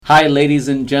Hi, ladies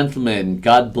and gentlemen.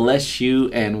 God bless you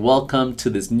and welcome to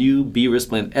this new Be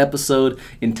Resplendent episode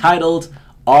entitled,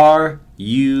 Are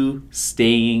You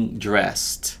Staying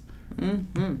Dressed?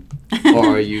 Or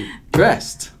are you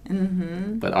dressed?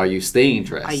 But are you staying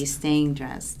dressed? Are you staying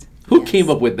dressed? Who came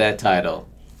up with that title?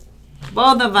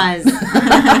 Both of us.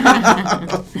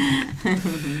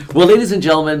 Well, ladies and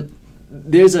gentlemen,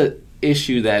 there's an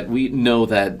issue that we know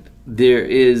that there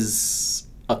is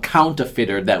a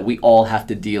counterfeiter that we all have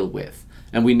to deal with.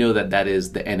 And we know that that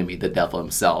is the enemy, the devil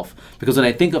himself. Because when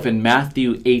I think of in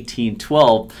Matthew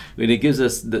 18:12, when it gives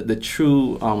us the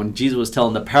true, when Jesus was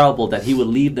telling the parable that he would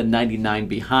leave the 99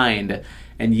 behind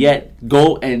and yet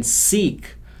go and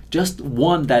seek just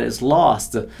one that is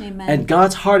lost. Amen. And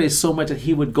God's heart is so much that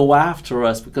he would go after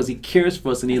us because he cares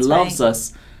for us and he loves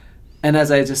us. And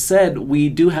as I just said, we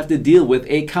do have to deal with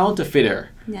a counterfeiter,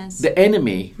 the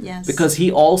enemy, because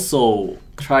he also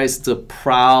tries to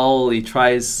prowl, he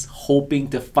tries hoping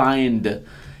to find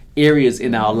areas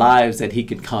in our lives that he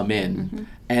can come in.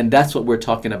 And that's what we're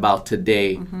talking about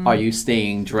today. Are you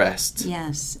staying dressed?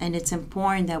 Yes, and it's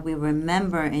important that we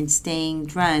remember in staying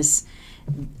dressed,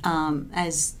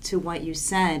 as to what you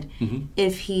said,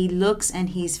 if he looks and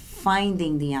he's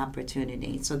finding the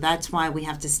opportunity. So that's why we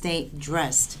have to stay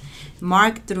dressed.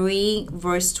 Mark 3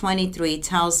 verse 23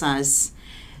 tells us,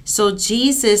 so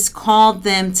Jesus called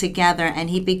them together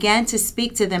and he began to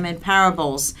speak to them in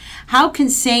parables. How can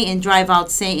Satan drive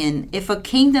out Satan? If a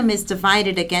kingdom is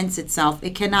divided against itself,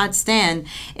 it cannot stand.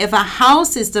 If a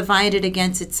house is divided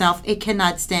against itself, it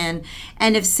cannot stand.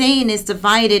 And if Satan is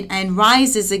divided and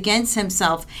rises against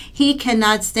himself, he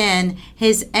cannot stand.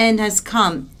 His end has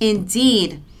come.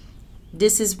 Indeed,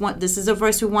 this is a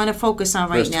verse we want to focus on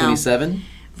right now. Verse 27.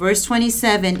 Verse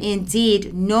 27,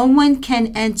 indeed, no one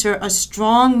can enter a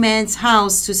strong man's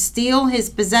house to steal his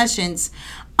possessions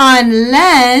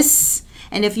unless,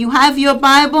 and if you have your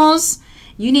Bibles,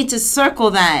 you need to circle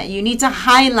that. You need to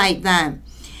highlight that.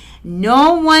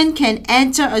 No one can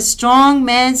enter a strong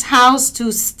man's house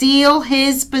to steal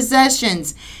his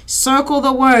possessions. Circle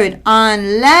the word,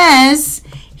 unless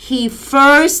he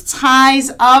first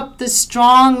ties up the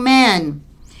strong man.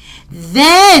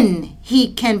 Then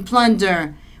he can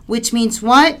plunder. Which means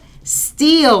what?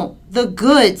 Steal the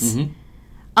goods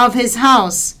of his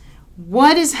house.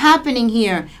 What is happening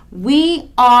here?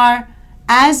 We are,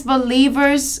 as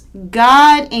believers,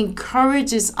 God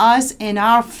encourages us in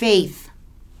our faith.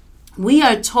 We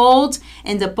are told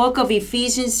in the book of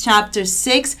Ephesians chapter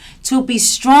 6 to be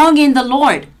strong in the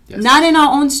Lord, not in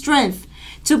our own strength.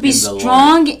 To be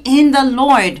strong in the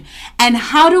Lord. And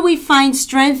how do we find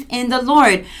strength in the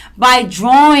Lord? By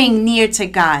drawing near to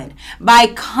God, by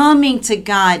coming to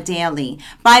God daily,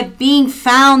 by being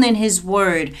found in his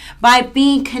word, by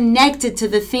being connected to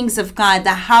the things of God,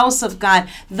 the house of God,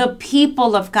 the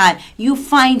people of God. You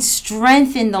find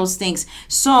strength in those things.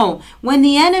 So when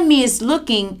the enemy is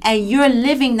looking and you're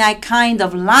living that kind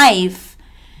of life,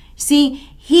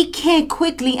 see, he can't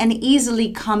quickly and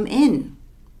easily come in.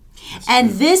 And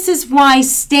this is why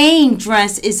staying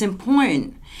dressed is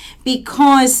important,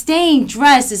 because staying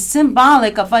dressed is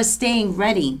symbolic of us staying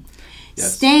ready,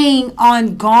 staying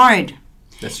on guard.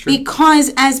 That's true.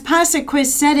 Because as Pastor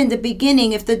Chris said in the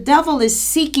beginning, if the devil is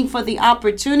seeking for the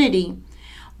opportunity,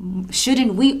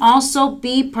 shouldn't we also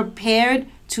be prepared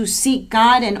to seek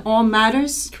God in all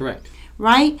matters? Correct.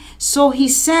 Right? So he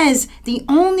says the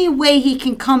only way he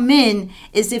can come in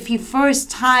is if he first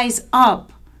ties up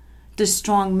the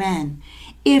strong man.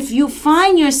 If you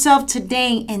find yourself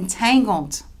today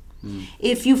entangled,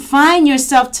 if you find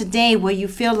yourself today where you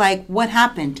feel like, what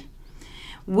happened?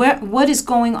 What is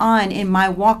going on in my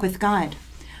walk with God?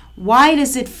 Why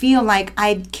does it feel like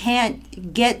I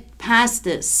can't get past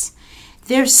this?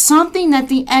 There's something that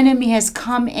the enemy has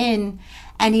come in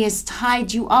and he has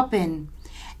tied you up in.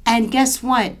 And guess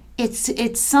what?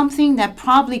 It's something that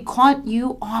probably caught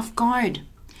you off guard.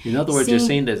 In other words, you're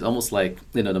saying that it's almost like,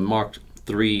 the Mark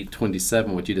 3:27,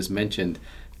 what you just mentioned.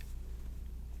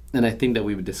 And I think that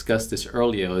we discussed this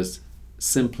earlier, is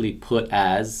simply put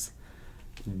as,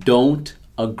 don't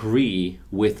agree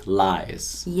with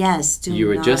lies. Yes, do You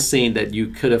were not. just saying that you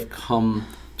could have come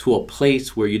to a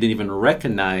place where you didn't even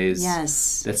recognize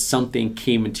that something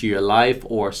came into your life,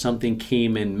 or something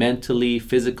came in mentally,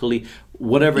 physically,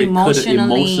 whatever it could have,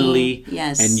 emotionally,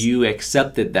 and you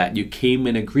accepted that. You came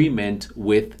in agreement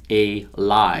with a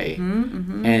lie.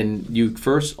 And you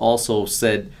first also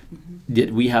said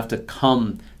that we have to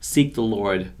come, seek the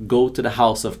Lord, go to the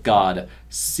house of God,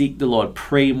 seek the Lord,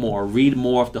 pray more, read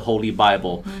more of the Holy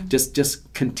Bible.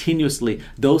 Just continuously,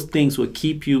 those things will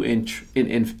keep you in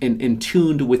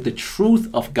tuned with the truth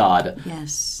of God.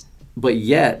 Yes. But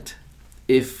yet,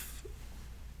 if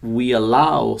we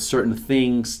allow certain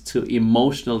things to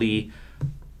emotionally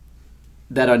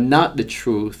that are not the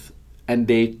truth, and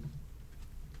they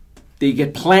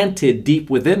get planted deep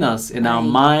within us, in our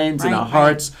minds, in our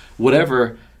hearts,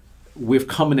 whatever, we've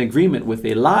come in agreement with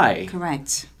a lie.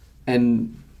 Correct.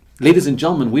 And ladies and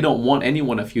gentlemen, we don't want any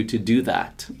one of you to do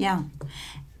that. Yeah.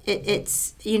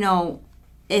 It's,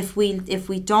 if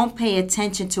we don't pay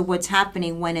attention to what's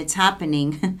happening when it's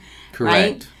happening, correct.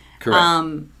 Right?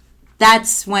 Correct.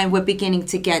 That's when we're beginning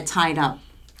to get tied up.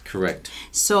 Correct.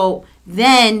 So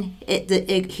then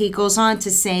he goes on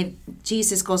to say,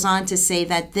 Jesus goes on to say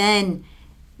that then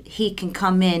he can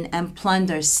come in and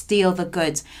plunder, steal the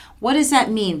goods. What does that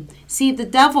mean? See, the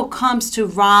devil comes to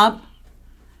rob,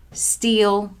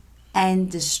 steal,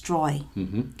 and destroy.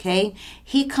 Mm-hmm. Okay?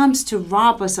 He comes to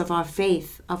rob us of our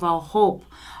faith, of our hope,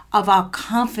 of our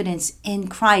confidence in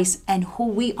Christ and who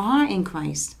we are in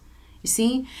Christ. You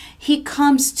see? He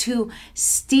comes to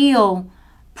steal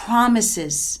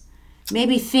promises.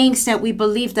 Maybe things that we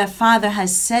believe that Father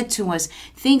has said to us,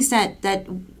 things that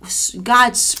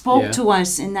God spoke to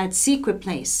us in that secret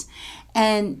place.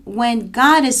 And when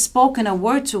God has spoken a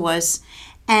word to us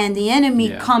and the enemy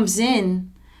comes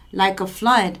in like a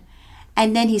flood,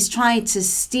 and then he's trying to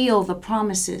steal the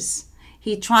promises.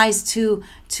 He tries to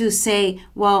say,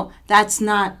 well, that's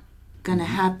not going to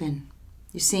happen.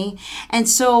 You see? And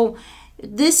so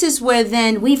this is where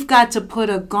then we've got to put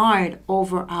a guard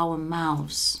over our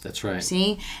mouths. That's right.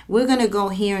 See? We're going to go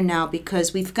here now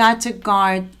because we've got to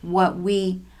guard what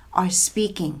we are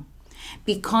speaking.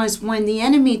 Because when the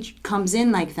enemy comes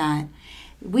in like that,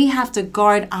 we have to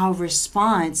guard our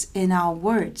response in our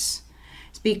words.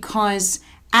 Because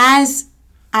as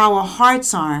our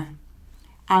hearts are,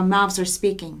 our mouths are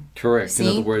speaking. Correct. See? In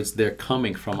other words, they're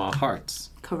coming from our hearts.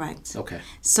 Correct. Okay.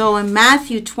 So in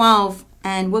Matthew 12,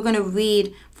 and we're going to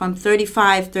read from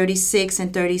 35, 36,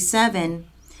 and 37,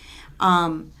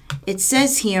 it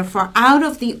says here, "For out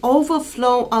of the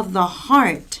overflow of the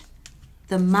heart,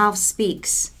 the mouth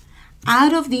speaks."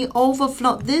 Out of the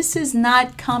overflow. This is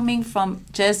not coming from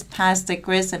just Pastor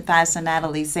Chris and Pastor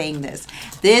Natalie saying this.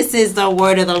 This is the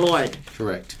word of the Lord.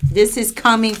 Correct. This is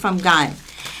coming from God.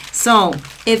 So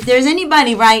if there's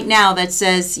anybody right now that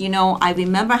says, I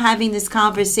remember having this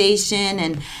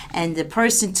conversation and the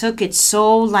person took it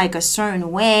so like a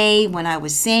certain way when I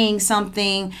was saying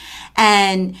something,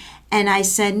 and I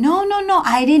said, no,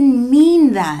 I didn't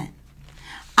mean that.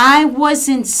 I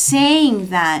wasn't saying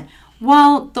that.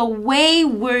 Well, the way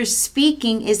we're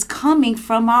speaking is coming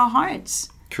from our hearts.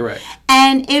 Correct.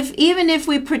 And even if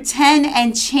we pretend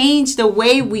and change the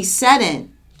way we said it,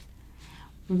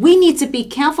 we need to be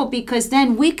careful, because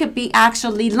then we could be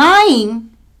actually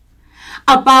lying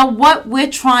about what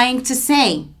we're trying to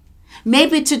say.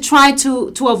 Maybe to try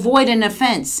to avoid an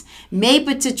offense.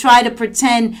 Maybe to try to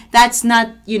pretend that's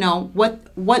not, what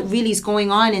really is going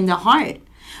on in the heart.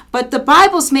 But the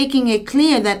Bible's making it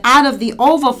clear that out of the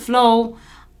overflow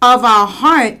of our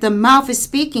heart, the mouth is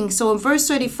speaking. So in verse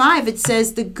 35, it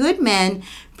says, "The good man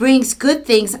brings good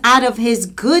things out of his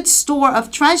good store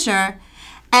of treasure,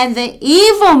 and the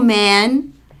evil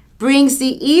man brings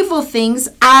the evil things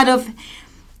out of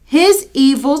his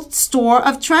evil store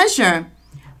of treasure.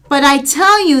 But I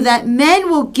tell you that men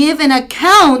will give an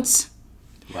account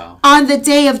on the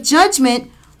day of judgment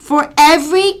for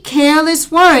every careless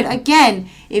word." Again,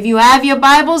 if you have your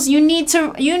Bibles, you need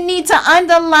to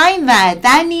underline that.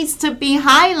 That needs to be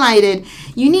highlighted.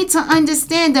 You need to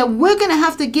understand that we're going to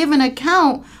have to give an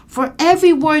account for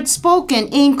every word spoken,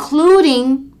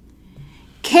 including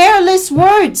careless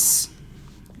words.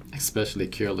 Especially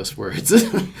careless words.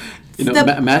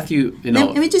 Matthew,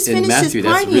 let me just finish Matthew, this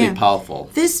part that's really here. powerful.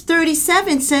 This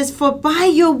 37 says, "For by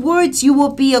your words you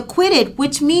will be acquitted,"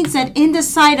 which means that in the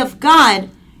sight of God,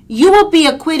 you will be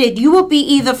acquitted. You will be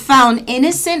either found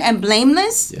innocent and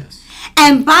blameless,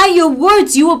 and by your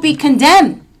words you will be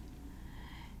condemned.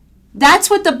 That's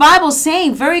what the Bible's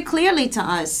saying very clearly to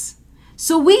us.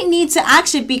 So we need to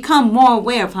actually become more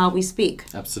aware of how we speak.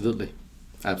 Absolutely.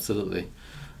 Absolutely.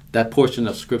 That portion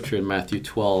of scripture in Matthew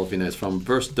 12, is from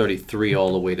verse 33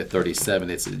 all the way to 37.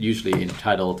 It's usually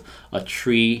entitled "A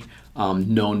Tree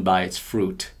Known by Its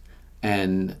Fruit."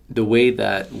 And the way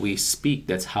that we speak,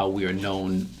 that's how we are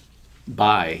known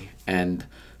by. And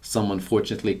some,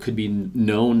 unfortunately, could be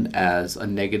known as a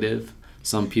negative.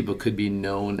 Some people could be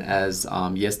known as,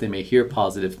 yes, they may hear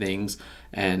positive things,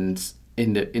 and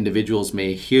individuals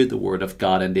may hear the word of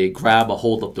God and they grab a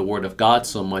hold of the word of God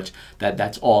so much that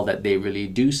that's all that they really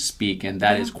do speak, and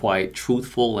that is quite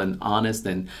truthful and honest,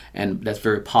 and that's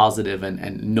very positive,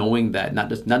 and knowing that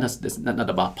not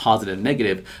about positive and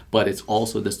negative, but it's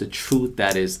also just the truth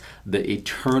that is the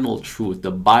eternal truth,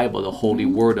 the Bible, the holy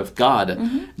word of God.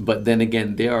 But then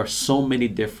again, there are so many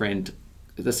different,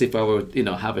 let's say if I were,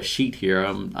 have a sheet here,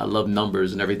 I love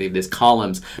numbers and everything, there's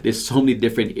columns, there's so many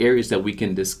different areas that we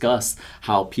can discuss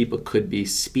how people could be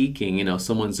speaking.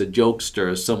 Someone's a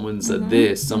jokester, someone's a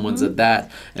this, someone's a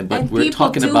that, but we're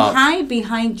talking about people do hide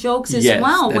behind jokes as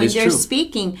well when they're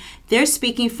speaking. They're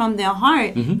speaking from their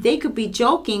heart. They could be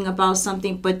joking about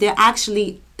something, but they're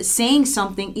actually saying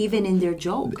something even in their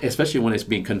joke. Especially when it's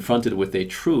being confronted with a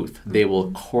truth, they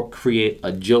will create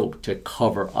a joke to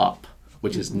cover up,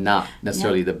 which is not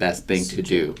necessarily the best thing to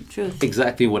do. Truth.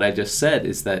 Exactly what I just said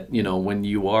is that, when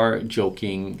you are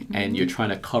joking and you're trying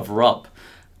to cover up,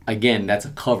 again, that's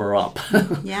a cover up.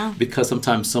 Because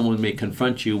sometimes someone may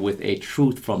confront you with a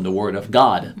truth from the Word of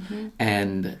God,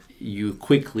 and you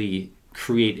quickly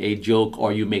create a joke,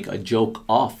 or you make a joke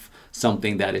off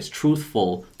something that is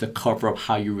truthful to cover up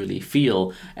how you really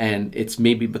feel. And it's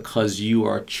maybe because you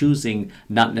are choosing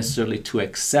not necessarily to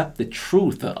accept the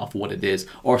truth of what it is,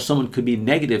 or someone could be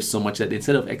negative so much that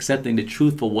instead of accepting the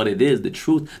truth for what it is, the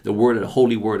truth, the word, the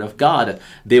holy word of God,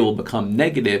 they will become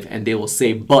negative and they will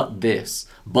say, but this,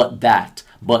 but that,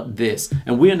 but this.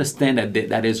 And we understand that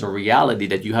that is a reality,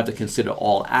 that you have to consider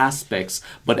all aspects.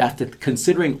 But after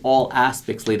considering all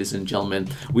aspects, ladies and gentlemen,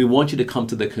 we want you to come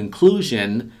to the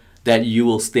conclusion that you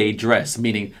will stay dressed,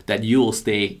 meaning that you will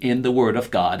stay in the Word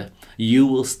of God. You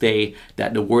will stay,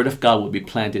 that the Word of God will be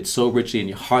planted so richly in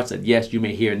your hearts that yes, you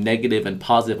may hear negative and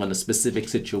positive on a specific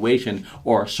situation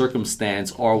or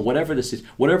circumstance or whatever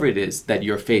it is that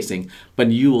you're facing,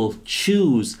 but you will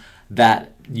choose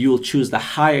the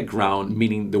higher ground,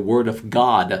 meaning the Word of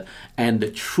God and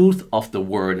the truth of the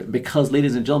Word. Because,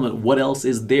 ladies and gentlemen, what else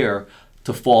is there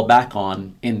to fall back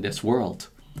on in this world?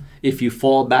 If you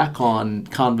fall back on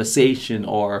conversation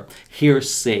or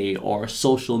hearsay or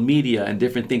social media and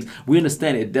different things, we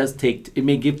understand it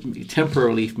may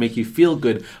temporarily make you feel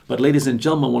good. But ladies and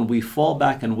gentlemen, when we fall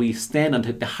back and we stand on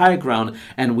the high ground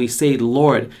and we say,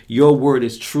 Lord, your word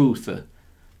is truth,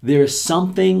 there is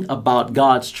something about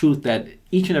God's truth that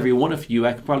each and every one of you,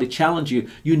 I can probably challenge you,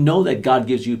 that God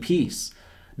gives you peace.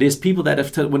 There's people that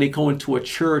when they go into a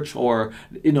church or,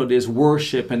 there's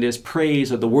worship and there's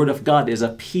praise or the word of God, there's a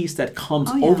peace that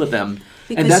comes over them.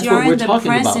 Because and that's you're what we're in the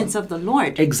talking presence about. Of the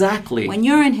Lord. Exactly. When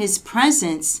you're in His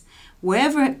presence,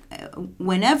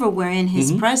 whenever we're in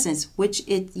His presence, which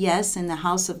in the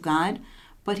house of God,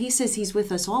 but He says He's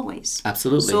with us always.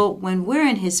 Absolutely. So when we're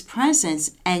in His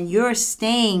presence and you're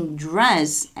staying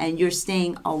dressed and you're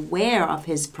staying aware of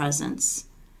His presence,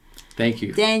 thank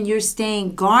you. Then you're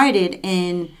staying guarded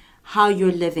in how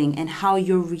you're living and how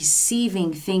you're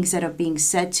receiving things that are being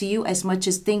said to you as much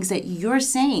as things that you're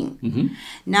saying.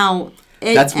 Now,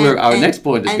 that's where our next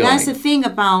point is going. And that's the thing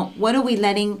about what are we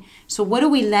letting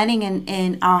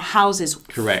in our houses?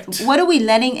 Correct. What are we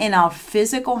letting in our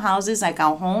physical houses, like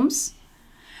our homes?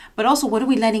 But also, what are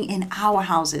we letting in our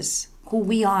houses? Who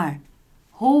we are.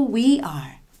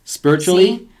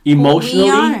 Spiritually,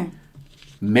 emotionally,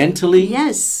 mentally.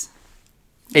 Yes.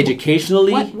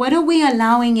 Educationally. What are we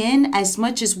allowing in as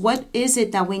much as what is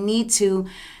it that we need to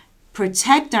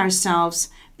protect ourselves?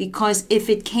 Because if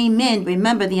it came in,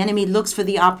 remember, the enemy looks for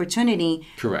the opportunity.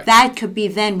 Correct. That could be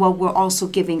then what we're also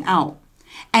giving out.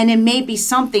 And it may be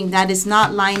something that is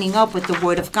not lining up with the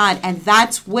Word of God. And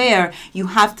that's where you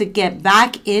have to get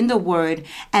back in the Word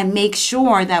and make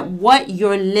sure that what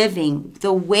you're living,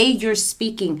 the way you're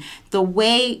speaking, the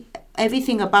way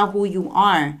everything about who you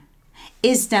are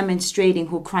is demonstrating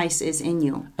who Christ is in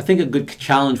you. I think a good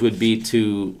challenge would be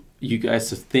to you guys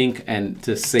to think and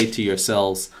to say to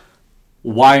yourselves,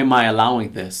 why am I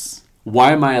allowing this?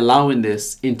 Why am I allowing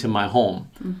this into my home?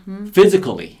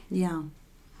 Physically. Yeah.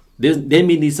 There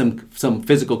may need some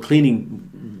physical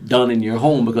cleaning done in your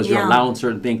home because you're allowing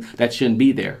certain things that shouldn't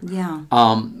be there. Yeah.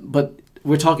 But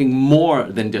we're talking more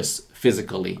than just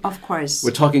physically. Of course.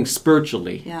 We're talking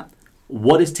spiritually. Yeah.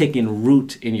 What is taking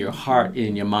root in your heart,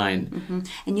 in your mind?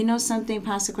 And you know something,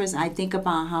 Pastor Chris? I think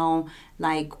about how,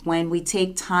 like, when we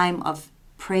take time of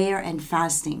prayer and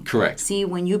fasting. Correct. See,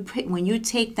 when you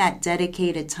take that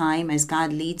dedicated time as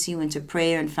God leads you into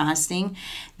prayer and fasting,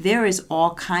 there is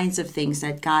all kinds of things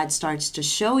that God starts to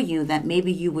show you that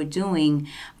maybe you were doing,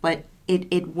 but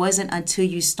it wasn't until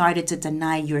you started to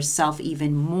deny yourself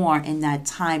even more in that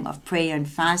time of prayer and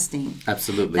fasting.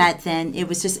 Absolutely. That then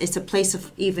it's a place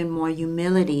of even more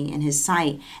humility in his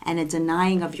sight and a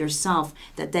denying of yourself,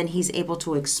 that then he's able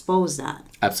to expose that.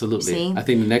 Absolutely. See? I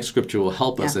think the next scripture will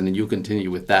help us, and then you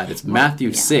continue with that. It's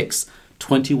Matthew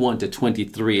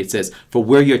 6:21-23. It says, "For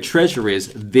where your treasure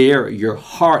is, there your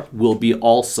heart will be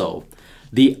also.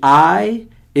 The eye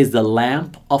is the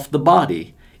lamp of the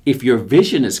body. If your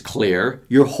vision is clear,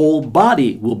 your whole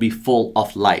body will be full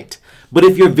of light. But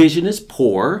if your vision is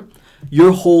poor,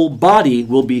 your whole body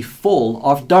will be full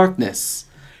of darkness.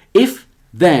 If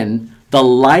then the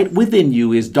light within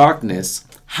you is darkness,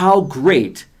 how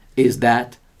great is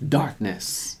that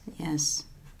darkness?" Yes.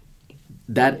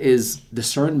 That is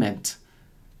discernment.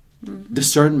 Mm-hmm.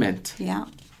 Discernment. Yeah.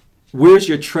 Where's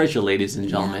your treasure, ladies and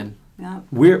gentlemen? Yeah.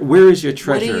 Where is your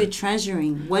treasure? What are you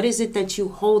treasuring? What is it that you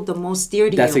hold the most dear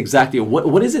to you? That's exactly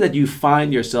what is it that you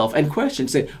find yourself and question,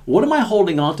 say, what am I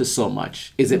holding on to so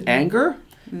much? Is it anger?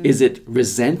 Mm-hmm. Is it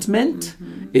resentment?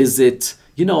 Mm-hmm. Is it,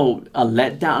 a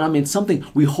letdown? I mean, something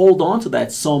we hold on to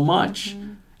that so much.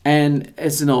 Mm-hmm. And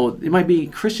as it might be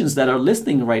Christians that are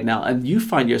listening right now, and you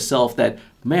find yourself that,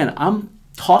 man, I'm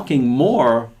talking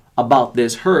more about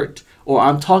this hurt, or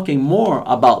I'm talking more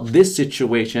about this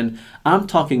situation. I'm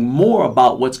talking more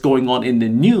about what's going on in the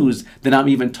news than I'm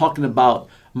even talking about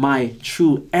my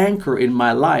true anchor in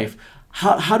my life.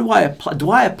 How do I apply?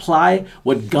 Do I apply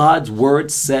what God's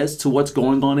word says to what's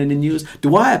going on in the news?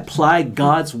 Do I apply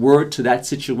God's word to that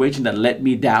situation that let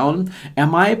me down?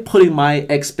 Am I putting my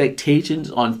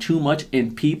expectations on too much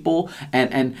in people,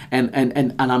 and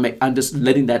I'm just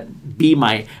letting that be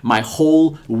my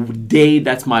whole day?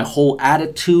 That's my whole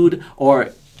attitude.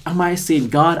 Or am I saying,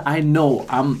 God, I know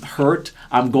I'm hurt.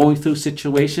 I'm going through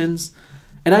situations,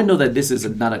 and I know that this is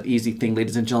not an easy thing,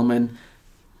 ladies and gentlemen.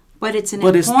 But it's an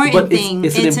important thing.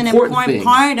 It's an important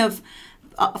part of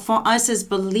for us as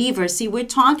believers. See, we're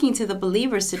talking to the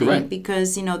believers today. Correct.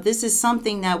 Because, this is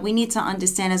something that we need to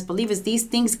understand as believers. These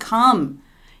things come.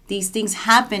 These things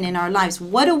happen in our lives.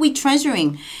 What are we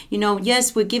treasuring?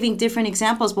 Yes, we're giving different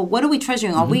examples, but what are we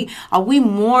treasuring?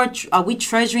 Mm-hmm. Are we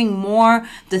treasuring more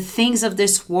the things of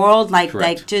this world,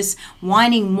 like just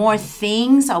wanting more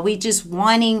things? Are we just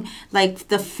wanting like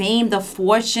the fame, the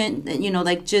fortune,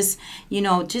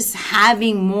 just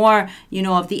having more,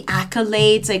 of the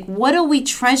accolades? Like, what are we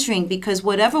treasuring? Because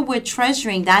whatever we're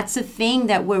treasuring, that's the thing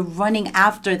that we're running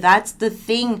after. That's the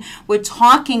thing we're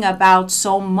talking about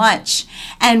so much.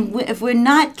 And if we're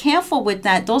not careful with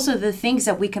that, those are the things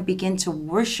that we can begin to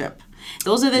worship.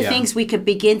 Those are the things we could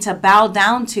begin to bow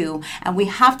down to. And we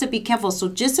have to be careful. So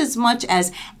just as much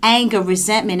as anger,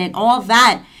 resentment, and all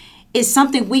that is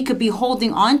something we could be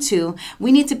holding on to,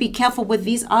 we need to be careful with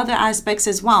these other aspects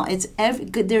as well.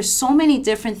 There's so many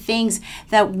different things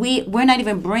that we're not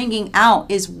even bringing out.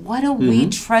 Is what are we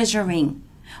treasuring?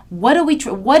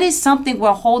 What is something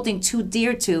we're holding too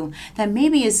dear to that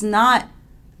maybe is not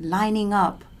lining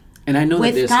up? And I know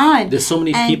that there's so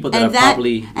many people that are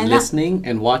probably listening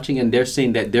and watching, and they're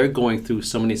saying that they're going through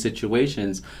so many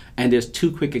situations. And there's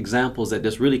two quick examples that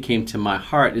just really came to my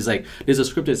heart. Is like, there's a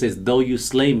scripture that says, "Though you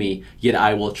slay me, yet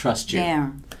I will trust you."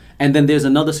 There. And then there's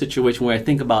another situation where I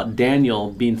think about Daniel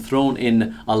being thrown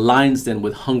in a lion's den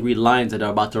with hungry lions that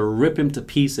are about to rip him to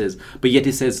pieces. But yet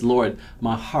he says, "Lord,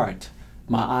 my heart,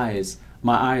 my eyes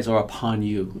are upon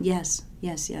you." Yes.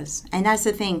 And that's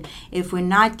the thing. If we're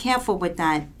not careful with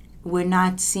that, we're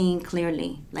not seeing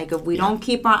clearly. Like, if we don't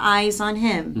keep our eyes on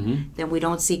him, then we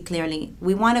don't see clearly.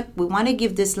 We want to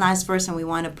give this last verse, and we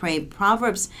want to pray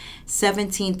Proverbs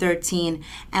 17:13,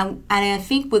 and I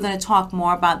think we're going to talk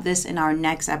more about this in our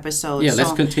next episode. Yeah,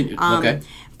 let's continue. Okay.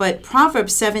 But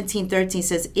Proverbs 17:13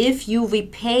 says, "If you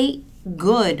repay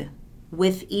good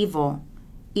with evil,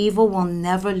 evil will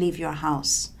never leave your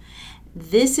house."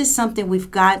 This is something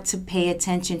we've got to pay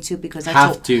attention to, because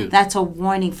that's a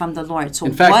warning from the Lord. So,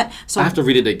 in fact, I have to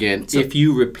read it again. If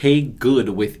you repay good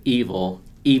with evil,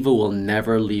 evil will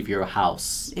never leave your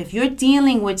house. If you're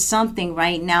dealing with something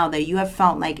right now that you have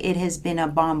felt like it has been a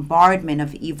bombardment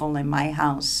of evil in my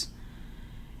house,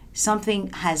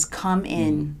 something has come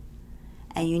in,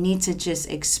 and you need to just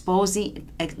expose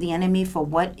the enemy for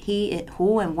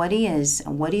who and what he is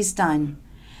and what he's done.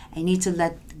 And you need to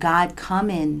let God come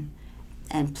in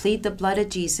and plead the blood of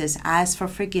Jesus, ask for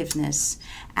forgiveness,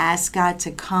 ask God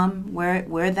to come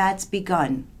where that's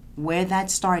begun, where that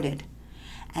started,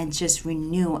 and just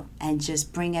renew and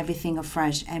just bring everything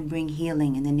afresh and bring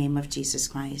healing in the name of Jesus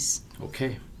Christ.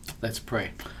 Okay, let's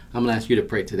pray. I'm going to ask you to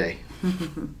pray today.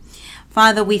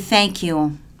 Father, we thank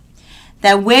you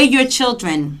that we're your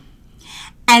children,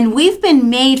 And we've been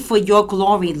made for your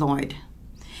glory, Lord.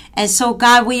 And so,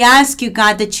 God, we ask you,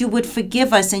 God, that you would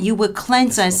forgive us and you would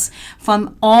cleanse us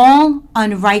from all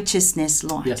unrighteousness,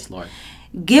 Lord. Yes, Lord.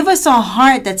 Give us a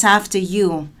heart that's after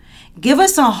you. Give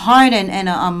us a heart and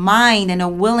a mind and a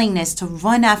willingness to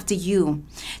run after you,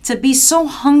 to be so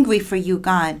hungry for you,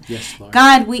 God. Yes, Lord.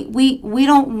 God, we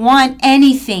don't want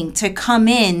anything to come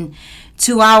in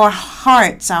to our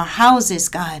hearts, our houses,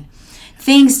 God.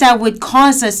 Things that would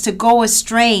cause us to go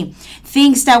astray.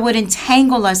 Things that would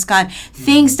entangle us, God.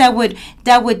 Things that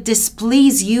would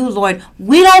displease you, Lord.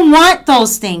 We don't want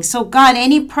those things. So, God,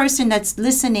 any person that's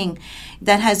listening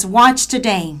that has watched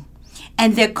today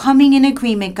and they're coming in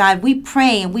agreement, God, we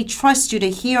pray and we trust you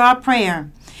to hear our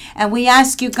prayer. And we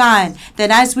ask you, God, that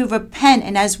as we repent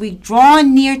and as we draw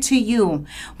near to you,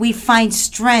 we find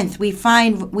strength, we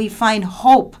find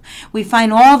hope, we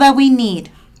find all that we need.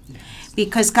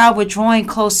 Because, God, we're drawing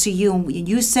close to you.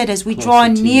 You said as we draw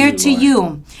near to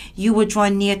you, you will draw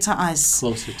near to us.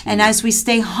 And as we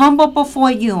stay humble before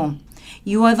you,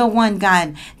 you are the one,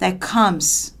 God, that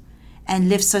comes and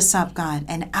lifts us up, God,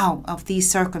 and out of these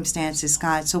circumstances,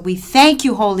 God. So we thank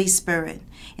you, Holy Spirit.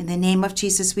 In the name of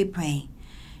Jesus we pray.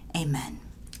 Amen.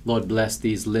 Lord, bless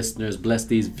these listeners, bless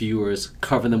these viewers,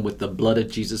 cover them with the blood of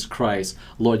Jesus Christ.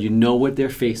 Lord, you know what they're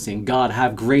facing. God,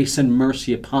 have grace and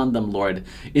mercy upon them, Lord,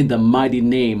 in the mighty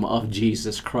name of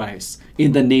Jesus Christ.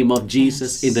 In the name of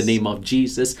Jesus, in the name of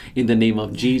Jesus, in the name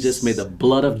of Jesus, may the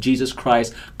blood of Jesus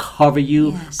Christ cover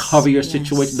you, cover your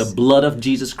situation. The blood of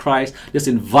Jesus Christ. Just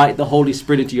invite the Holy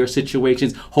Spirit into your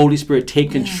situations. Holy Spirit, take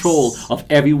control of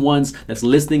everyone's that's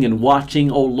listening and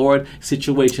watching, oh Lord,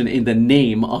 situation in the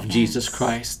name of Jesus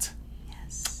Christ.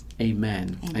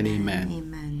 Amen and amen.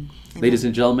 Amen. Ladies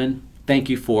and gentlemen, thank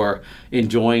you for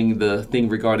enjoying the thing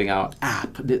regarding our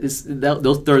app.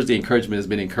 Those Thursday encouragement has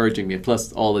been encouraging me,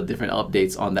 plus all the different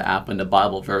updates on the app and the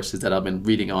Bible verses that I've been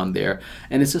reading on there.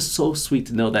 And it's just so sweet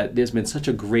to know that there's been such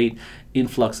a great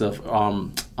influx of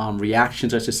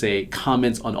reactions, I should say,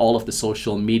 comments on all of the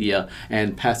social media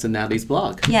and Pastor Natalie's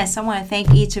blog. Yes, I want to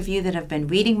thank each of you that have been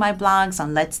reading my blogs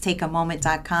on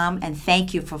letstakeamoment.com, and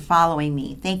thank you for following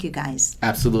me. Thank you, guys.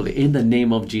 Absolutely. In the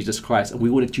name of Jesus Christ. And we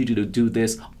wanted you to do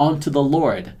this unto the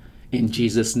Lord in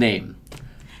Jesus' name.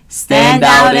 Stand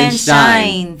out and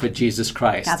shine for Jesus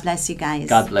Christ. God bless you guys.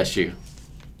 God bless you.